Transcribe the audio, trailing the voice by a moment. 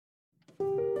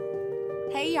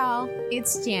Hey y'all,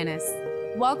 it's Janice.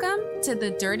 Welcome to the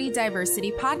Dirty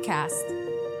Diversity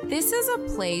Podcast. This is a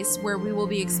place where we will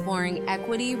be exploring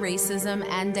equity, racism,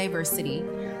 and diversity.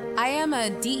 I am a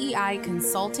DEI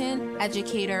consultant,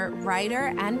 educator,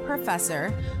 writer, and professor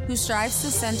who strives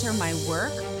to center my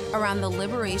work around the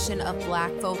liberation of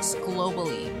Black folks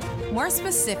globally. More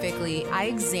specifically, I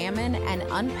examine and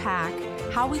unpack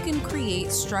how we can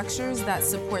create structures that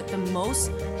support the most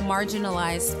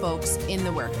marginalized folks in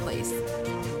the workplace.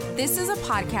 This is a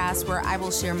podcast where I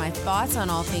will share my thoughts on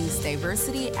all things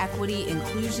diversity, equity,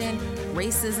 inclusion,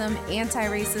 racism,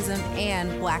 anti-racism,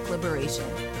 and Black liberation.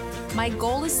 My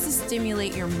goal is to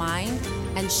stimulate your mind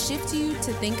and shift you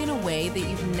to think in a way that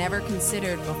you've never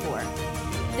considered before.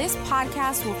 This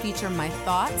podcast will feature my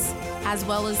thoughts as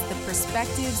well as the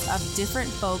perspectives of different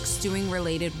folks doing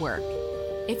related work.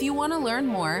 If you want to learn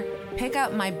more, pick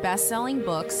up my best-selling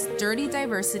books, Dirty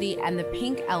Diversity and The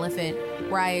Pink Elephant,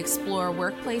 where I explore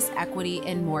workplace equity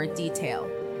in more detail.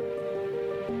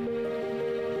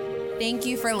 Thank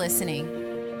you for listening.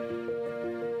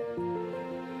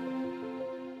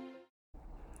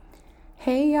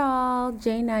 Hey y'all,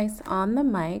 Jay Nice on the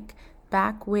mic,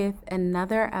 back with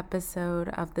another episode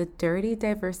of the Dirty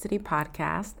Diversity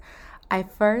Podcast. I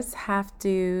first have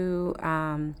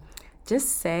to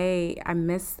just say I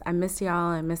miss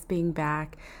y'all. I miss being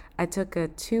back. I took a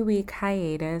 2-week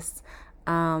hiatus.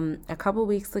 A couple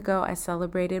weeks ago, I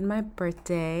celebrated my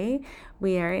birthday.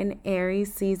 We are in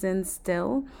Aries season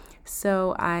still.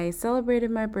 So I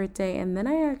celebrated my birthday and then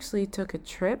I actually took a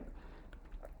trip.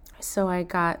 So I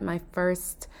got my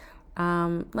first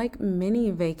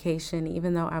mini vacation,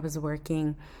 even though I was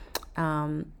working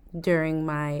during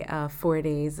my 4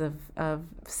 days of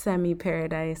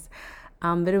semi-paradise.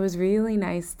 But it was really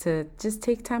nice to just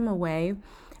take time away.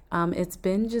 It's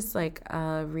been just like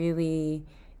a really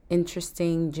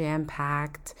interesting,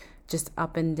 jam-packed, just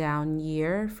up and down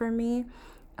year for me,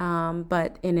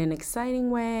 but in an exciting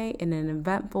way, in an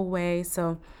eventful way.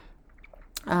 So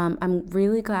I'm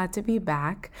really glad to be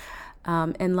back.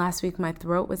 And last week my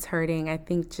throat was hurting. I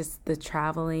think just the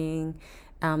traveling,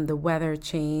 the weather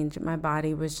change, my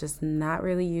body was just not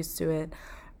really used to it.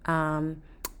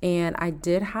 And I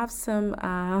did have some,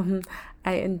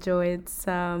 I enjoyed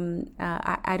some,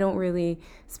 I don't really,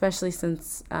 especially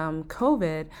since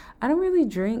COVID, I don't really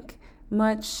drink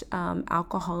much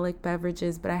alcoholic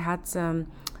beverages, but I had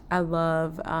some, I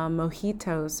love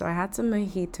mojitos. So I had some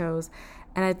mojitos,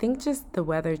 and I think just the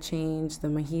weather change, the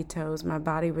mojitos, my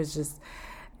body was just,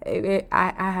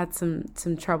 I had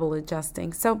some trouble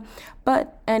adjusting. So,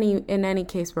 but in any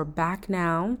case, we're back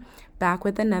now, back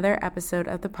with another episode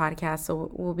of the podcast.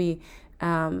 So we'll be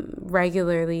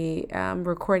regularly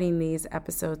recording these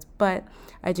episodes. But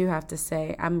I do have to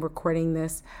say, I'm recording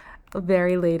this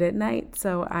very late at night.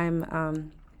 So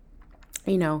I'm,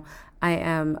 I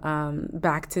am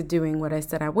back to doing what I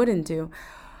said I wouldn't do.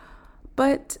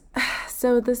 But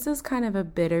so this is kind of a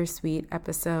bittersweet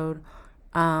episode.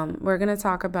 We're going to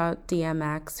talk about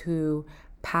DMX, who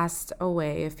passed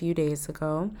away a few days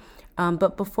ago.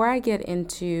 But before I get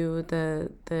into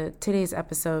the today's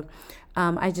episode,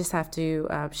 I just have to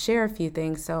share a few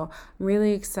things. So I'm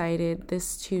really excited.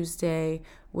 This Tuesday,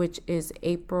 which is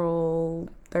April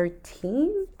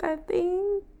 13th, I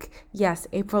think. Yes,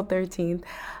 April 13th.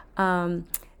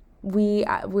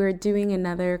 We're doing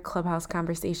another Clubhouse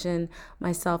conversation,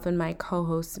 myself and my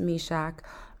co-host Mishak.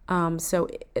 So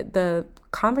the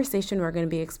conversation we're going to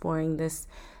be exploring this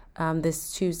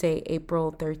Tuesday,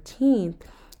 April 13th,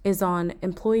 is on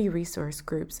employee resource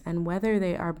groups and whether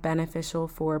they are beneficial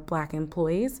for Black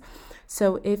employees.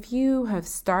 So if you have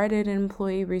started an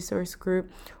employee resource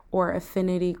group or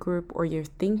affinity group, or you're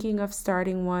thinking of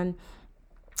starting one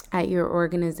at your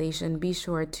organization, be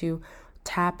sure to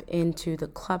tap into the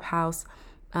Clubhouse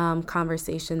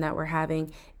conversation that we're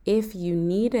having. If you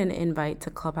need an invite to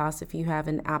Clubhouse, if you have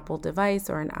an Apple device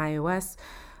or an iOS,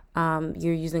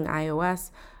 you're using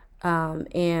iOS,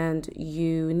 and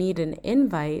you need an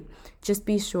invite, just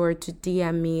be sure to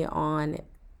DM me on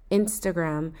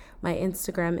Instagram. My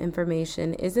Instagram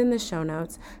information is in the show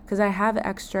notes because I have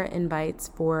extra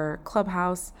invites for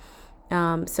Clubhouse.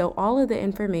 So all of the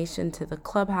information to the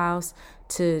Clubhouse,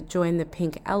 to join the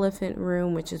Pink Elephant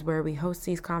Room, which is where we host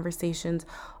these conversations,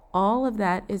 all of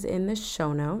that is in the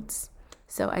show notes.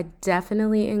 So I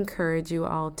definitely encourage you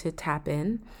all to tap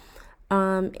in.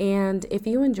 And if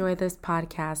you enjoy this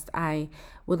podcast, I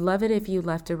would love it if you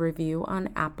left a review on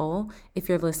Apple. If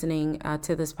you're listening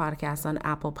to this podcast on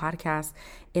Apple Podcasts,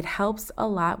 it helps a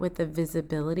lot with the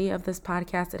visibility of this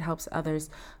podcast. It helps others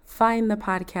find the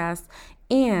podcast.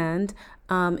 And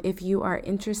if you are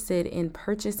interested in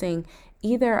purchasing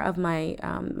either of my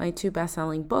my two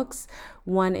best-selling books,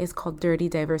 one is called Dirty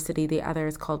Diversity, the other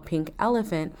is called Pink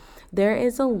Elephant, there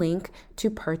is a link to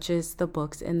purchase the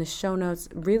books in the show notes.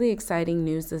 Really exciting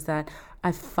news is that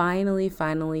I finally,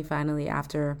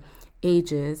 after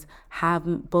ages,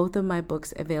 have both of my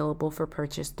books available for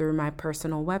purchase through my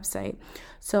personal website.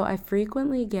 So I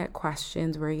frequently get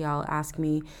questions where y'all ask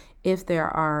me if there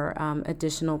are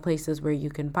additional places where you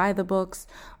can buy the books,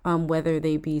 whether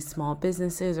they be small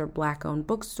businesses or Black-owned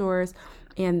bookstores.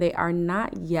 And they are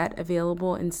not yet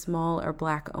available in small or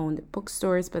Black-owned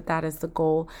bookstores, but that is the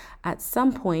goal at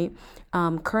some point.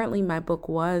 Currently, my book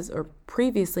was, or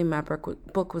previously my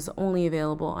book was only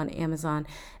available on Amazon.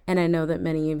 And I know that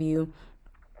many of you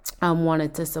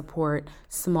wanted to support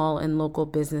small and local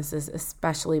businesses,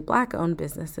 especially Black-owned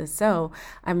businesses. So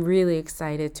I'm really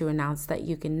excited to announce that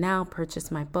you can now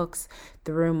purchase my books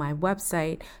through my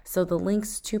website. So the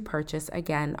links to purchase,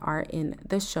 again, are in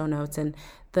the show notes. And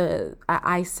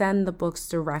I send the books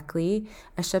directly.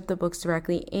 I ship the books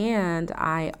directly, and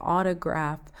I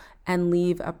autograph and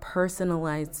leave a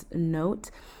personalized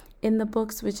note in the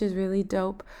books, which is really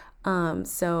dope.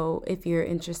 So if you're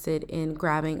interested in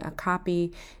grabbing a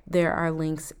copy, there are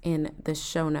links in the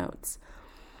show notes.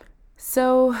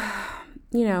 So,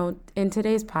 in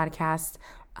today's podcast,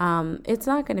 it's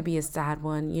not going to be a sad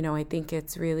one. I think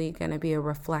it's really going to be a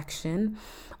reflection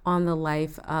on the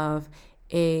life of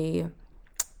a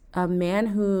man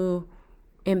who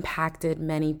impacted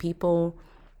many people,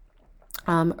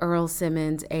 Earl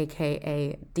Simmons,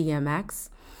 aka DMX.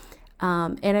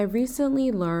 And I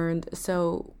recently learned,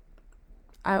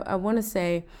 I want to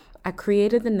say I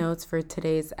created the notes for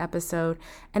today's episode,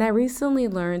 and I recently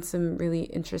learned some really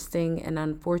interesting and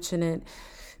unfortunate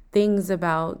things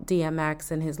about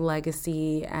DMX and his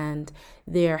legacy, and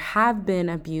there have been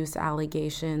abuse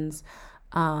allegations.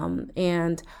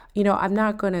 And I'm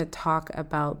not going to talk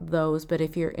about those, but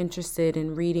if you're interested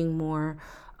in reading more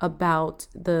about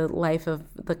the life of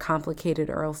the complicated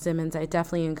Earl Simmons, I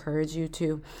definitely encourage you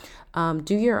to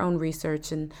do your own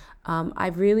research. And I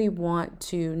really want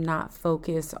to not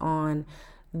focus on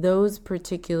those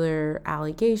particular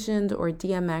allegations or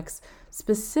DMX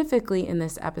specifically in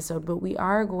this episode, but we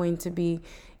are going to be,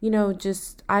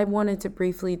 I wanted to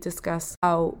briefly discuss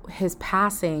how his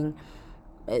passing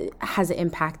has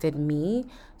impacted me.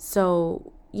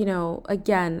 So,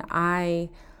 again, I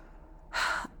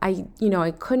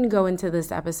couldn't go into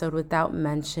this episode without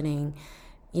mentioning,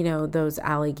 those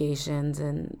allegations,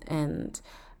 and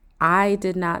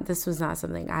this was not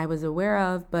something I was aware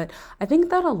of, but I think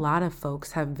that a lot of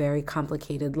folks have very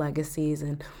complicated legacies,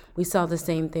 and we saw the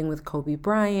same thing with Kobe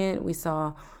Bryant. We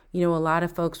saw, a lot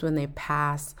of folks when they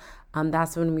pass,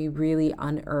 that's when we really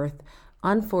unearth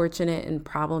unfortunate and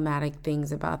problematic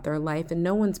things about their life, and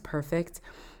no one's perfect.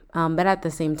 But at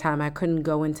the same time, I couldn't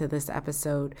go into this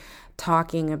episode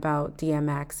talking about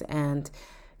DMX, and,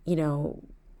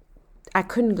 I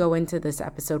couldn't go into this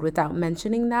episode without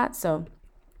mentioning that. So,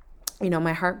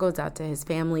 my heart goes out to his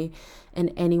family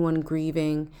and anyone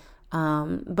grieving.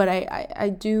 But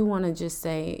I do want to just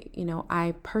say,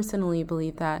 I personally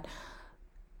believe that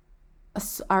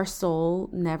our soul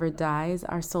never dies.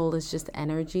 Our soul is just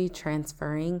energy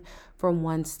transferring from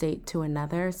one state to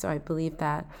another. So I believe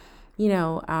that,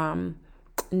 no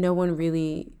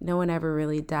one ever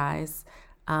really dies.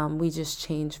 We just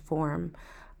change form.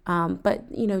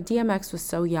 But DMX was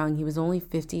so young. He was only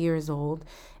 50 years old,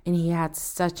 and he had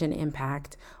such an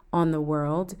impact on the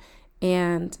world.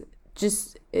 And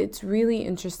just, it's really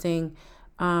interesting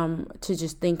to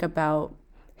just think about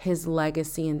his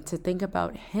legacy and to think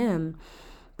about him,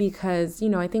 because,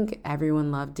 I think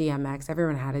everyone loved DMX.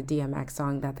 Everyone had a DMX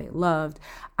song that they loved.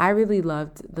 I really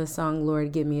loved the song,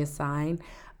 Lord, Give Me a Sign.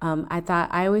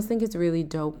 I always think it's really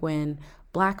dope when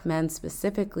Black men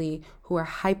specifically who are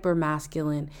hyper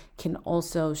masculine can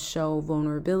also show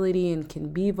vulnerability and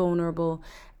can be vulnerable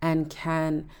and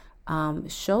can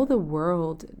show the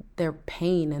world their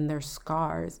pain and their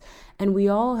scars. And we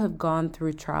all have gone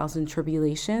through trials and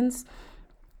tribulations,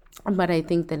 but I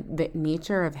think that the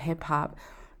nature of hip hop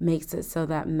makes it so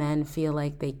that men feel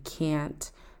like they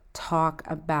can't talk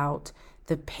about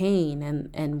the pain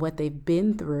and what they've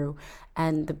been through.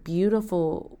 And the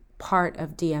beautiful part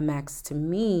of DMX to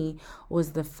me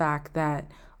was the fact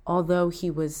that although he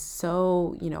was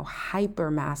so, hyper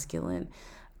masculine,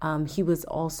 he was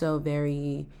also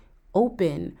very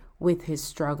open with his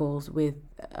struggles, with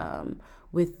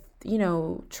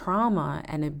trauma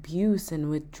and abuse and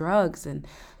with drugs. And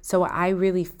so I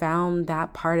really found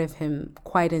that part of him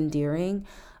quite endearing.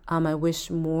 I wish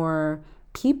more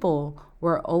people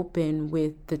were open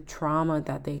with the trauma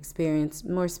that they experienced.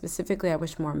 More specifically, I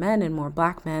wish more men and more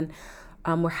Black men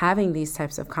we're having these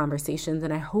types of conversations.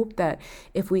 And I hope that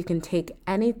if we can take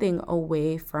anything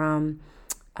away from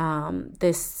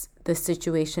this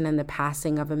situation and the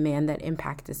passing of a man that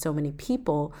impacted so many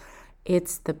people,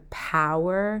 it's the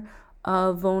power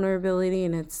of vulnerability,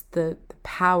 and it's the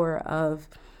power of,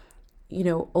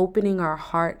 opening our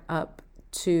heart up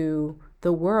to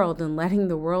the world and letting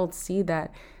the world see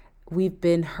that we've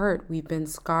been hurt, we've been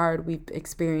scarred, we've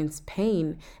experienced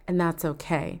pain, and that's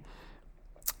okay.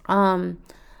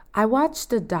 I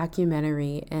watched a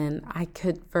documentary, and I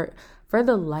could, for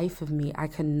the life of me, I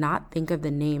could not think of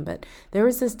the name, but there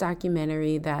was this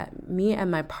documentary that me and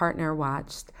my partner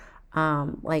watched,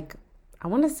 I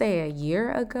want to say a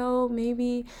year ago,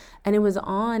 maybe, and it was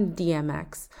on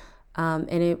DMX, and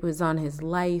it was on his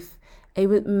life.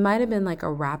 It might have been like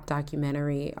a rap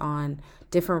documentary on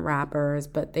different rappers,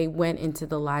 but they went into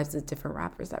the lives of different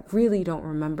rappers. I really don't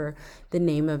remember the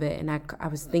name of it, and I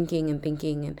was thinking,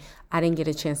 and I didn't get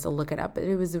a chance to look it up, but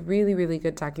it was a really, really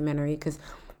good documentary, because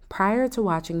prior to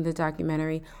watching the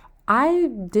documentary, I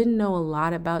didn't know a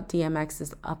lot about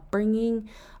DMX's upbringing.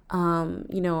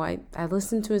 I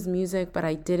listened to his music, but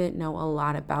I didn't know a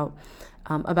lot about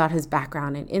his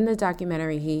background. And in the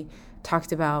documentary, he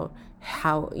talked about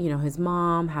how, his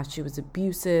mom, how she was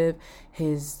abusive,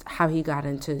 how he got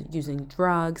into using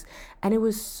drugs. And it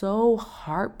was so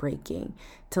heartbreaking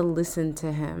to listen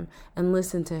to him and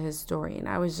listen to his story. And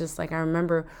I was just like, I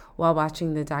remember while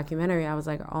watching the documentary, I was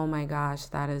like, oh my gosh,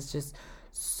 that is just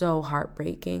so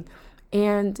heartbreaking.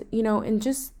 And, and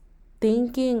just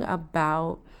thinking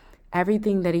about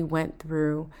everything that he went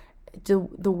through, the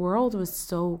world was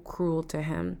so cruel to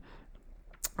him.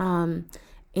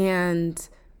 And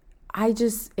I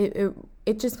just,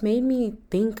 it just made me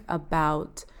think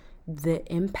about the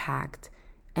impact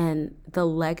and the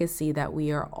legacy that we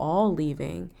are all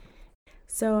leaving.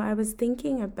 So I was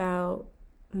thinking about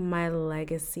my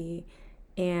legacy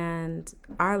and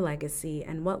our legacy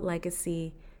and what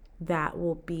legacy that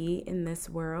will be in this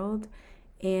world.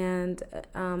 And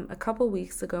a couple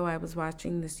weeks ago, I was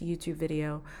watching this YouTube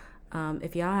video.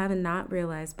 If y'all have not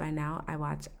realized by now, I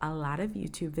watch a lot of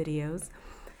YouTube videos.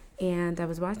 And I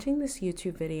was watching this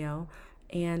YouTube video,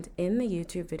 and in the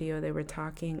YouTube video, they were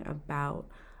talking about,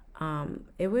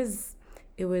 it was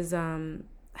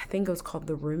I think it was called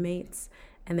The Roommates,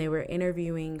 and they were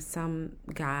interviewing some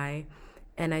guy,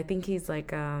 and I think he's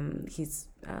like, he's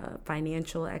a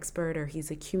financial expert, or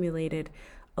he's accumulated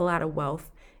a lot of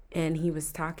wealth, and he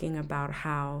was talking about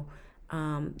how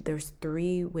there's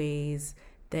three ways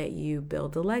that you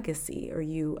build a legacy, or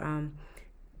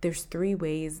there's three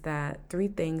things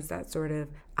that sort of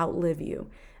outlive you.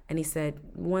 And he said,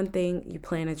 one thing, you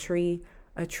plant a tree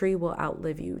will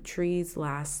outlive you. Trees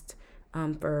last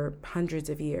for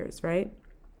hundreds of years, right?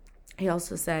 He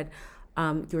also said,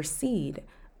 your seed,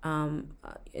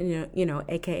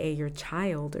 AKA your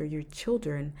child or your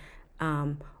children,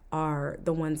 are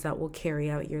the ones that will carry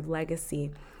out your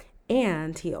legacy.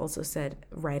 And he also said,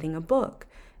 writing a book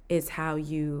is how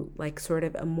you sort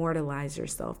of immortalize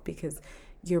yourself, because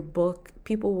your book,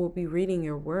 people will be reading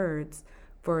your words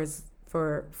for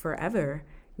forever,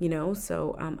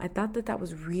 So I thought that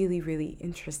was really, really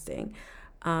interesting.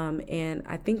 And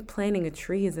I think planting a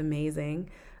tree is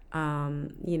amazing,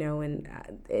 and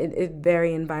it's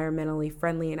very environmentally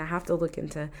friendly. And I have to look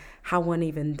into how one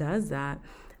even does that.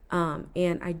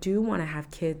 And I do want to have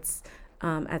kids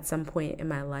at some point in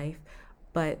my life,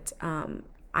 but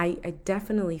I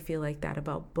definitely feel like that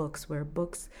about books, where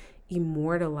books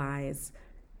immortalize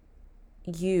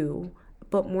you,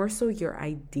 but more so your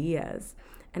ideas.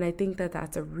 And I think that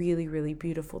that's a really, really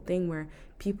beautiful thing, where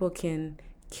people can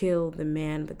kill the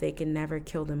man, but they can never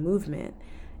kill the movement,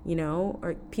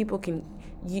 or people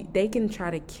they can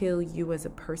try to kill you as a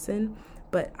person,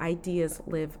 but ideas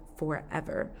live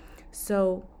forever.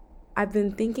 So I've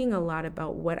been thinking a lot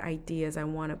about what ideas I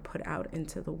want to put out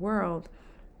into the world,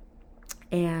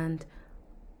 and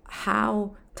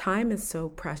how time is so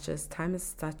precious. Time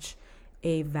is such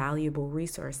a valuable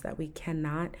resource that we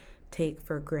cannot take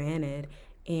for granted,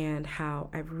 and how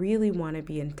I really want to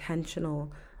be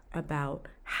intentional about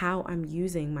how I'm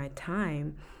using my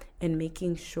time, and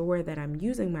making sure that I'm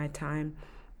using my time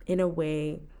in a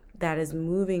way that is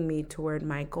moving me toward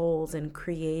my goals and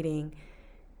creating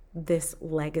this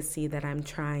legacy that I'm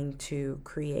trying to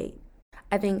create.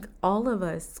 I think all of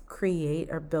us create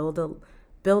or build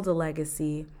a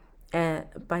legacy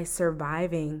by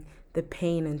surviving the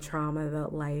pain and trauma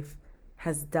that life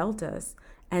has dealt us.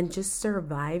 And just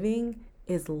surviving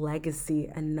is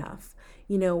legacy enough.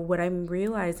 What I'm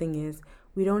realizing is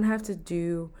we don't have to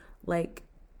do,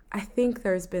 I think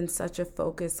there's been such a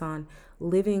focus on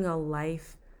living a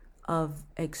life of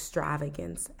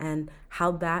extravagance and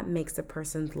how that makes a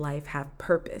person's life have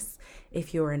purpose.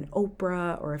 If you're an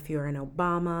Oprah, or if you're an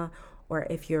Obama, or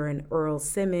if you're an Earl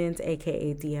Simmons,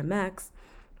 aka DMX,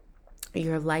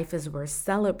 your life is worth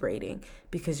celebrating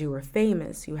because you were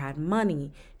famous, you had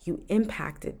money, you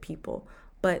impacted people.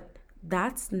 But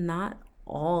that's not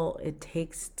all it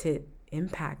takes to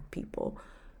impact people.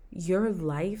 Your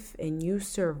life and you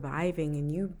surviving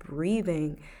and you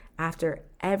breathing after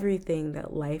everything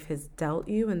that life has dealt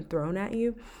you and thrown at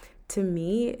you, to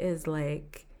me is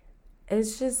like,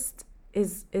 it's just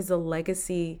is a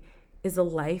legacy, is a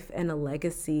life and a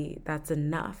legacy that's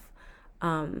enough.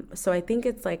 So I think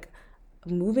it's like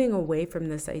moving away from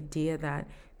this idea that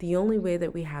the only way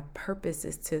that we have purpose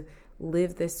is to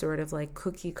live this sort of like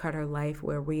cookie cutter life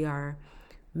where we are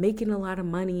making a lot of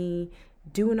money,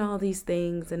 doing all these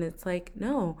things. And it's like,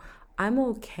 no, I'm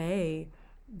okay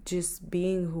just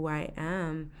being who I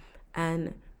am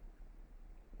and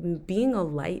being a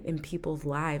light in people's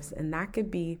lives. And that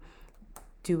could be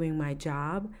doing my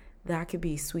job, that could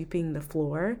be sweeping the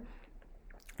floor,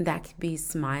 that could be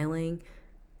smiling,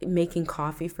 making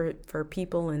coffee for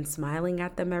people and smiling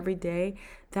at them every day.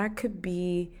 That could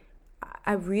be,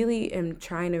 I really am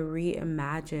trying to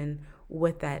reimagine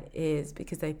what that is,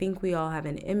 because I think we all have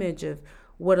an image of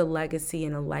what a legacy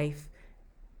and a life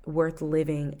worth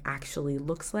living actually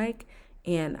looks like.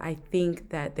 And I think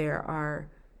that there are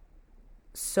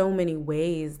so many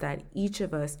ways that each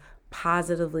of us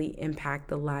positively impact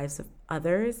the lives of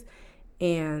others.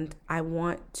 And I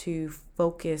want to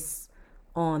focus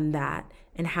on that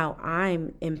and how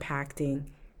I'm impacting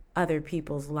other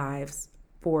people's lives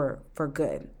for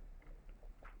good.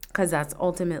 Because that's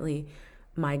ultimately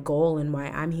my goal and why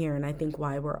I'm here, and I think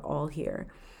why we're all here.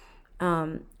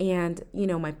 And,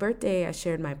 my birthday, I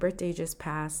shared my birthday just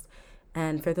passed.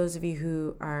 And for those of you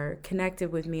who are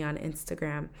connected with me on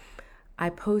Instagram, I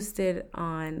posted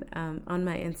on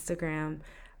my Instagram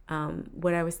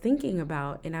what I was thinking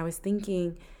about. And I was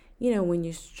thinking, when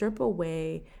you strip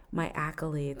away my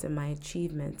accolades and my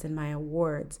achievements and my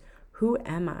awards, who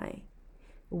am I?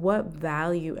 What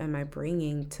value am I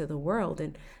bringing to the world?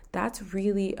 And that's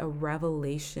really a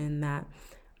revelation that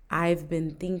I've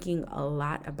been thinking a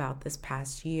lot about this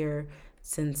past year,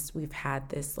 since we've had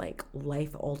this like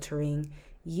life altering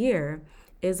year,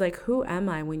 is like, who am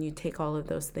I when you take all of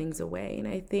those things away? And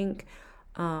I think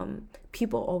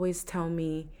people always tell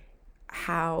me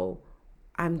how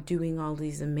I'm doing all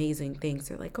these amazing things.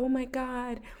 They're like, oh my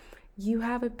God, you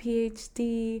have a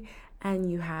PhD and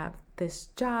you have this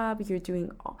job,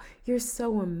 you're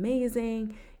so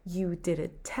amazing. You did a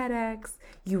TEDx,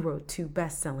 you wrote 2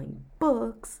 best-selling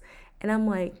books. And I'm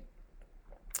like,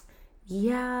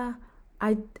 yeah,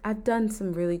 I've done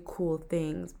some really cool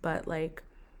things, but like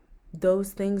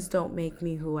those things don't make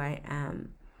me who I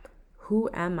am.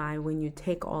 Who am I when you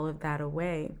take all of that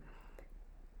away?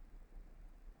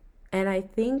 And I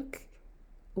think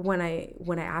when I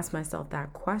ask myself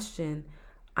that question,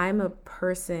 I'm a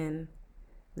person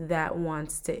that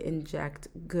wants to inject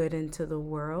good into the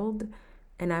world.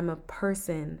 And I'm a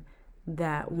person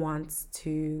that wants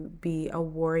to be a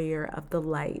warrior of the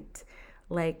light.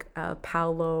 Like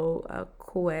Paulo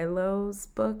Coelho's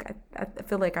book. I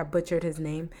feel like I butchered his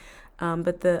name.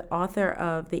 But the author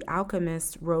of The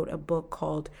Alchemist wrote a book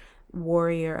called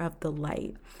Warrior of the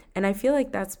Light. And I feel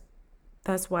like that's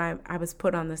why I was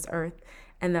put on this earth.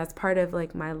 And that's part of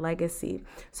like my legacy.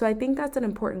 So I think that's an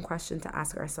important question to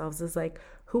ask ourselves, is like,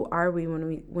 who are we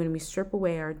when we strip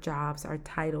away our jobs, our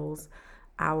titles,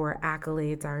 our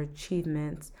accolades, our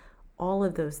achievements, all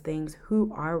of those things?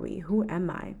 Who are we? Who am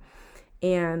I?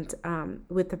 And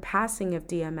with the passing of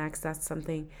DMX, that's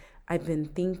something I've been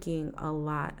thinking a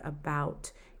lot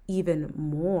about even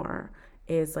more,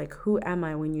 is like, who am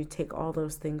I when you take all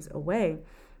those things away?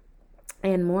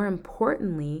 And more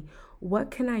importantly,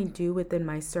 what can I do within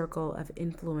my circle of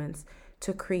influence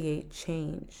to create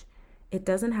change? It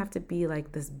doesn't have to be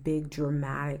like this big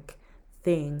dramatic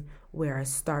thing where I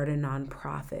start a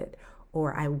nonprofit,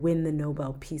 or I win the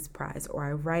Nobel Peace Prize, or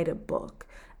I write a book.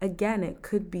 Again, it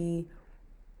could be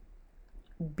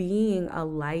being a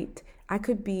light. I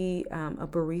could be a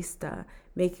barista,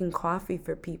 making coffee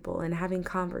for people and having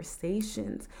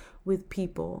conversations with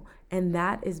people. And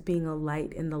that is being a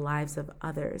light in the lives of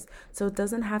others. So it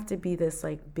doesn't have to be this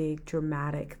like big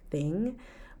dramatic thing.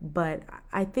 But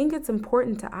I think it's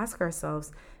important to ask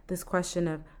ourselves this question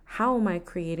of, how am I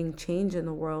creating change in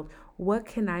the world? What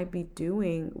can I be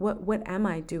doing? What am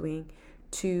I doing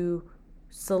to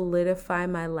solidify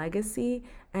my legacy?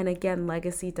 And again,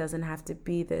 legacy doesn't have to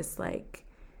be this like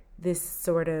this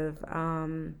sort of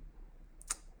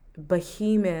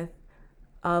behemoth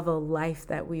of a life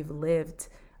that we've lived.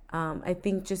 I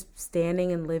think just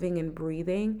standing and living and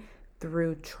breathing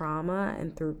through trauma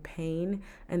and through pain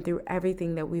and through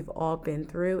everything that we've all been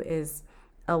through is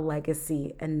a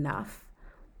legacy enough.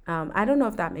 I don't know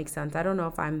if that makes sense. I don't know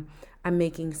if I'm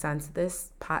making sense.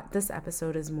 This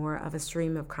episode is more of a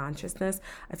stream of consciousness.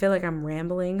 I feel like I'm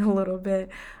rambling a little bit,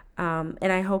 and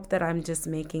I hope that I'm just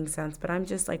making sense. But I'm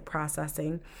just like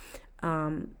processing,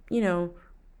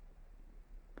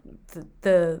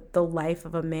 the life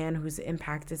of a man who's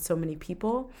impacted so many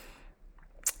people,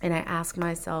 and I ask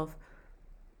myself,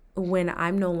 when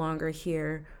I'm no longer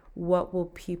here, what will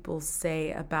people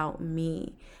say about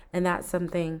me? And that's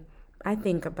something I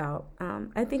think about.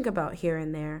 I think about here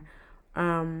and there.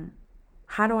 How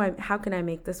can I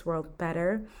make this world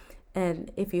better?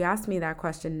 And if you ask me that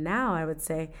question now, I would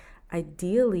say,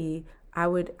 ideally, I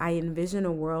envision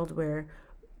a world where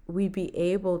we'd be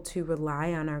able to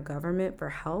rely on our government for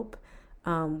help,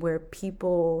 where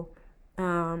people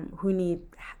who need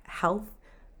health,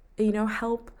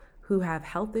 help, who have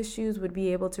health issues would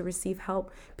be able to receive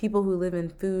help. People who live in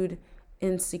food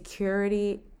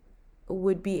insecurity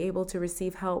would be able to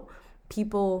receive help.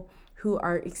 People who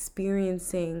are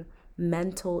experiencing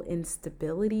mental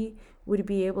instability would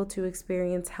be able to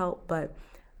experience help. But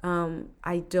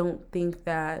I don't think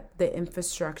that the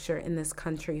infrastructure in this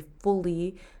country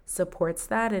fully supports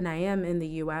that. And I am in the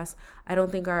US. I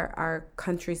don't think our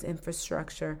country's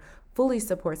infrastructure fully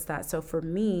supports that. So for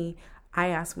me, I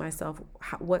ask myself,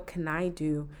 what can I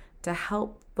do to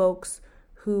help folks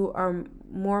who are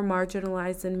more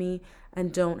marginalized than me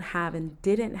and don't have and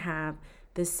didn't have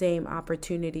the same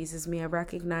opportunities as me? I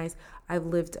recognize I've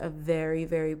lived a very,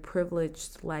 very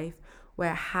privileged life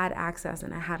where I had access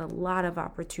and I had a lot of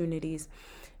opportunities.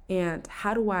 And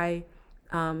how do I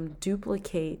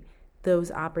duplicate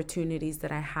those opportunities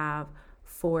that I have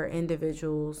for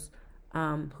individuals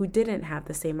who didn't have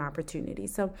the same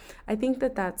opportunities? So I think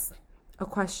that that's a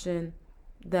question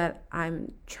that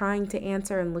I'm trying to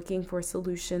answer and looking for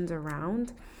solutions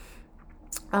around.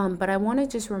 But I want to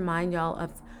just remind y'all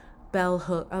of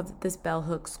this Bell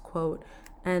Hooks quote.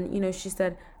 And, she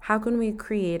said, how can we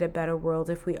create a better world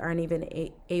if we aren't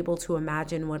even able to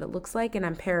imagine what it looks like? And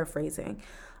I'm paraphrasing.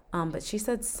 But she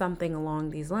said something along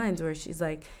these lines where she's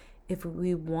like, if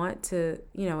we want to,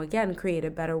 again, create a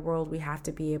better world, we have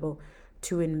to be able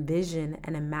to envision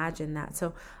and imagine that.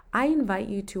 So I invite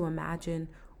you to imagine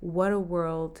what a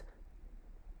world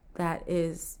that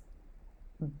is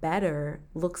better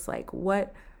looks like,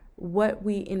 what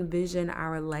we envision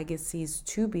our legacies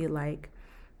to be like,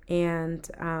 and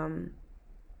how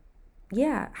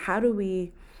do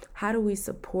we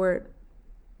support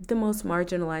the most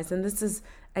marginalized? And this is,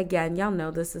 again, y'all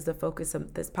know this is the focus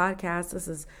of this podcast. This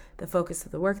is the focus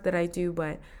of the work that I do,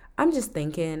 but I'm just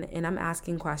thinking and I'm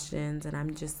asking questions and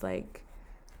I'm just like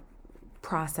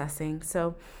processing.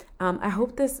 So I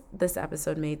hope this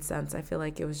episode made sense. I feel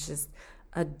like it was just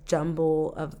a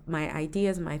jumble of my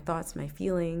ideas, my thoughts, my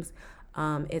feelings.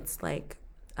 It's like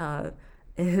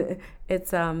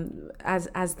it's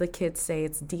as the kids say,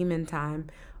 it's demon time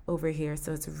over here.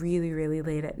 So it's really, really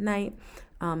late at night.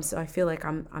 So I feel like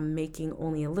I'm making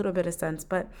only a little bit of sense.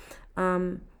 But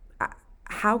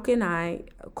question I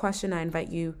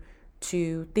invite you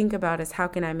to think about is, how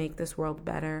can I make this world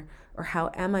better? Or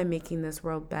how am I making this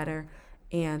world better?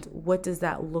 And what does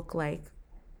that look like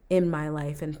in my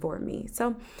life and for me?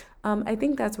 So I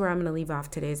think that's where I'm going to leave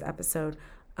off today's episode.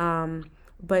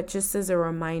 But just as a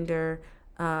reminder,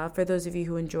 for those of you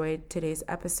who enjoyed today's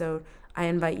episode, I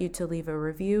invite you to leave a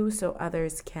review so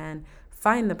others can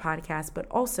find the podcast, but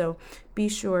also be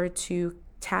sure to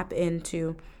tap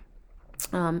into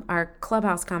our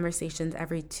Clubhouse conversations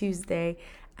every Tuesday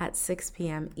at 6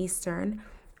 p.m. Eastern,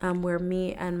 where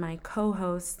me and my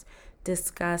co-host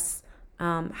discuss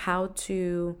how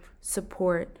to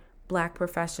support Black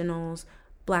professionals,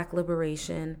 Black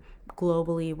liberation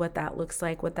globally, what that looks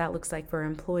like for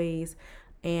employees,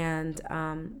 and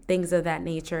things of that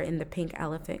nature in the Pink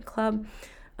Elephant Club.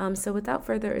 So without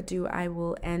further ado, I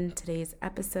will end today's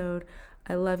episode.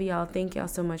 I love y'all. Thank y'all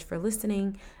so much for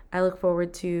listening. I look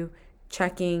forward to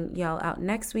checking y'all out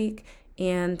next week,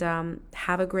 and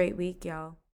have a great week, y'all.